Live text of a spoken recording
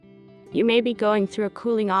You may be going through a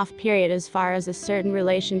cooling off period as far as a certain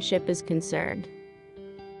relationship is concerned.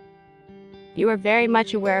 You are very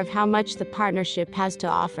much aware of how much the partnership has to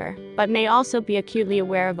offer, but may also be acutely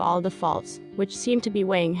aware of all the faults, which seem to be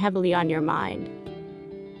weighing heavily on your mind.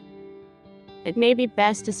 It may be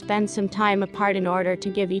best to spend some time apart in order to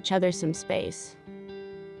give each other some space.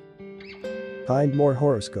 Find more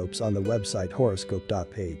horoscopes on the website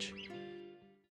horoscope.page.